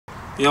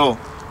Yo,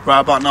 right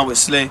about now it's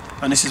Slay,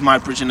 and this is my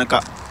Bridging the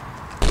Gap.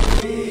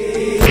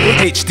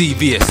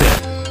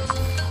 HDVSN.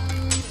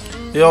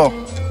 Yo,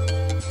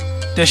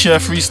 this Year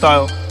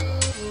Freestyle.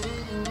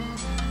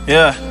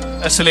 Yeah,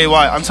 SLAY,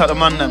 anti the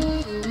man them.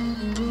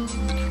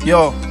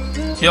 Yo,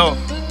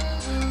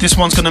 this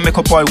one's gonna make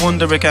a boy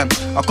wonder again.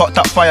 I got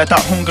that fire,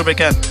 that hunger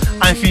again.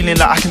 I'm feeling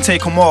like I can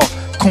take them all.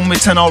 Come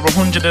with 10 or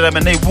 100 of them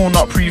and they will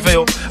not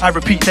prevail. I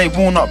repeat, they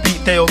will not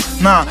beat Dale.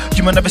 Nah,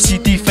 you may never see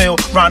D fail.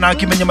 Right now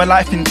giving you my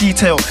life in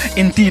detail.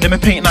 Indeed, let me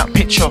paint that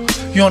picture.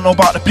 You don't know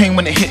about the pain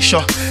when it hits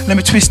ya. Let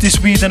me twist this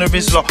weed in a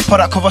Rizzler. Pour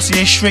that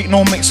Cavassier straight,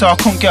 no mixer. I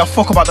couldn't get a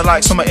fuck about the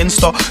likes on my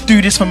Insta.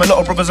 Do this for my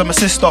little brothers and my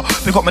sister.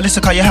 Big up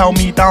Melissa, cause you held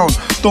me down.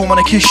 Don't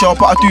wanna kiss ya,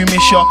 but I do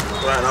miss ya.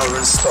 Right now we're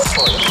in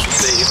Stockport.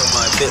 These ain't even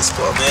my bits,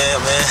 but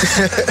man,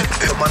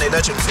 the Money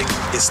Legend thing,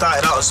 it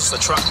started out as just a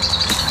track.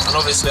 And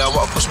obviously I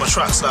want to push my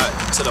tracks like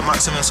to the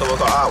maximum, so I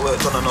got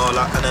artwork done and all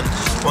that. And then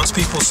once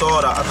people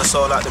saw that and they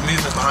saw like the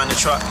movement behind the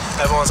track,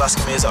 everyone's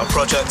asking me, is it a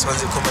project,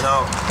 when's it coming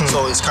out?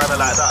 So it's kind of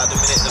like that at the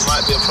minute. There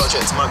might be a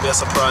project, it might be a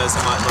surprise,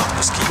 there might not.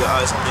 Just keep your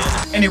eyes on me,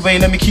 innit? Anyway,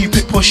 let me keep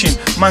it pushing.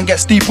 Man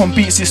gets deep on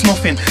beats, it's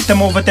nothing.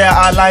 Them over there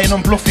are lying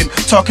and bluffing,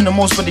 talking the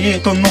most but they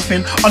ain't done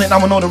nothing. On it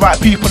now I know the right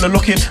people are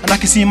looking, and I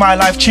can see my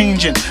life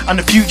changing, and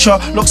the future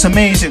looks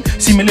amazing.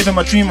 See me living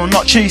my dream, I'm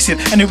not chasing.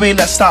 Anyway,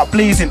 let's start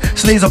blazing.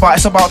 Slay's about,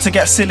 it's about to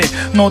get silly.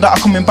 Know that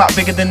I'm coming back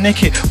bigger than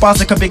Nicky. Bars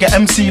like a bigger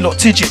MC, look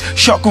Tidget.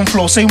 Shotgun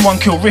flow, same one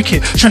kill Ricky.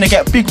 Trying to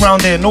get big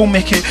round there, no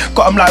Mickey.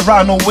 Got him like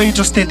right, no way,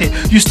 just did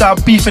it. Used to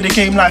have beef for the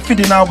game like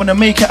Fiddy. Now when I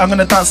make it, I'm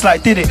gonna dance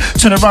like did it.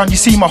 Turn around, you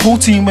see my whole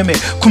team with me.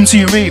 Come to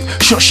your rave,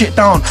 shut shit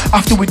down.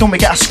 After we done, we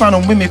get a span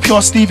on with me.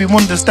 Pure Stevie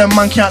Wonders, them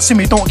man can't see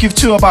me. Don't give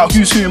two about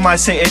who's who in my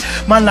city.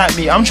 Man like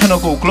me, I'm trying to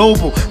go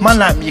global. Man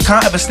like me, you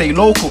can't ever stay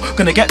local.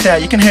 Gonna get there,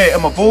 you can hear it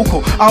in my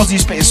vocal. Owlsy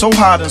spitting so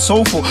hard and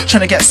soulful.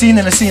 Trying to get seen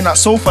in a scene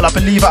that's soulful. I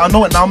believe it, I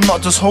know it now, I'm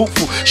not just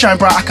hopeful. Shine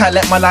bright, I can't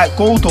let my light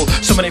go though.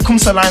 So when it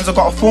comes to lines, I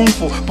got a phone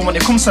full. But when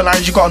it comes to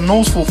lines, you got a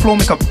nose full. Flow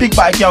make a big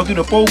body girl do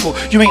the vocal.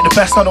 You ain't the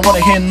best, I don't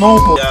wanna hear no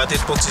but. Yeah, I did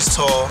Bugs'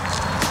 tour,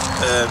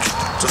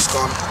 just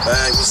gone.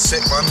 It was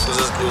sick, man.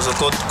 It was a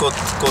good,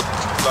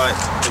 like,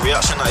 the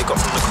reaction that he got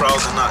from the crowd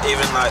and that,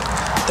 even like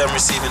them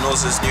receiving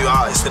us as new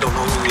artists, they don't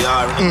know who we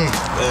are. And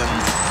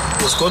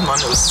it was good, man.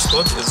 It was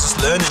good. It was just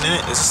learning,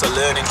 innit? It was just a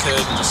learning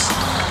curve, and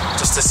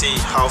just to see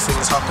how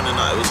things happen and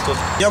that. It was good.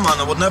 Yeah, man.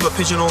 I would never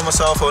pigeonhole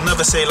myself. I would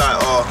never say like,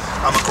 oh,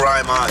 I'm a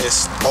grime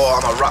artist or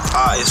I'm a rap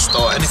artist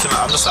or anything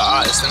like that. I'm just an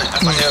artist, innit?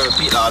 If I hear a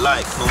beat that I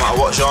like, no matter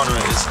what genre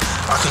it is,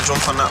 I can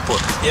jump on that. But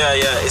yeah,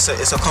 it's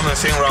a common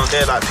thing around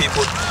there. Like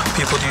people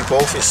do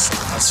both.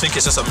 I think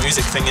it's just a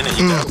music thing, innit?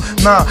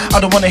 Nah, I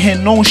don't wanna hear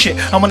no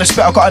shit. I wanna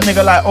spit. I got a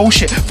nigga like oh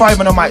shit.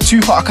 5 on the mic, too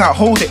hot, I can't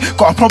hold it.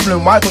 Got a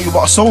problem, why don't you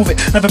wanna solve it?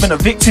 Never been a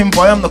victim,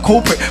 boy, I'm the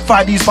culprit.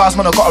 5 these bars,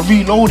 man, I gotta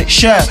reload it.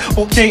 Share,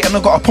 update, and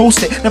I gotta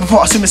post it. Never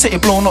thought I'd see my city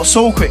blown up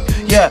so quick.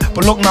 Yeah,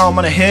 but look now,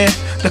 man, I hear.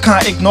 They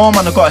can't ignore,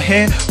 man, I gotta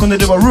hear. Gonna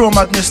do a real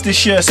madness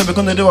this year. So we're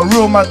gonna do a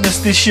real madness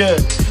this year.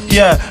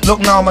 Yeah, look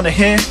now, man, I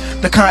hear.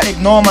 They can't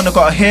ignore, man, I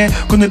gotta hear.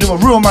 Gonna do a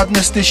real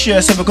madness this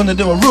year. So we're gonna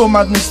do a real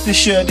madness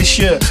this year.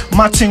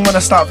 Mad thing when I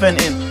start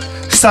venting.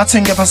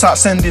 Starting if I start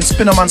sending.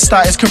 Spinner man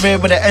start his career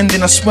with an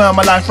ending. I swear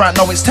my life right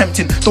now it's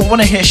tempting. Don't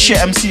wanna hear shit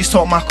MCs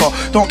talk macca.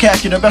 Don't care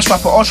if you're the best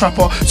rapper or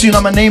trapper. Soon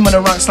I'm a name on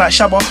the ranks like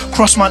Shabba.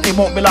 Crossman it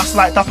won't be last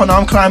like Dapper. Now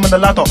I'm climbing the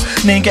ladder.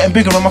 Name getting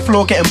bigger and my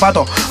flow getting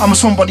badder. I'm a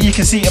somebody you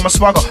can see in my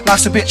swagger.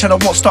 Life's a bitch and I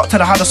won't stop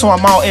till I had her, so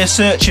I'm out here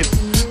searching.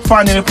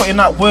 Finally putting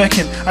that work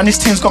in, and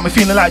this thing's got me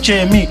feeling like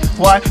J and me.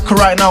 Why? Cause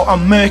right now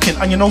I'm murking,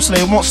 and you know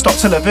Slay won't stop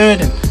till they're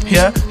verding.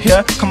 Yeah,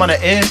 come on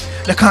here.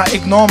 They can't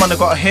ignore, man, I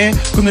gotta hear.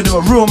 Gonna do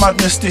a real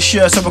madness this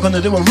year, so we're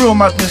gonna do a real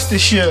madness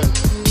this year.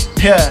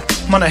 Yeah,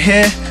 man, I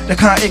hear. They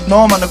can't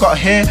ignore, man, I gotta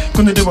hear.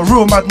 Gonna do a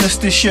real madness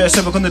this year,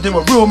 so we're gonna do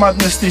a real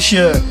madness this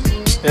year.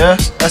 Yeah,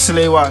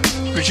 SLAY,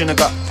 Bridging the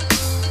Gap.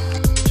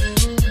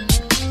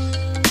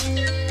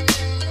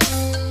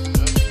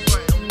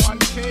 One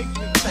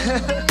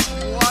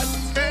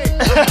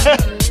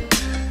take.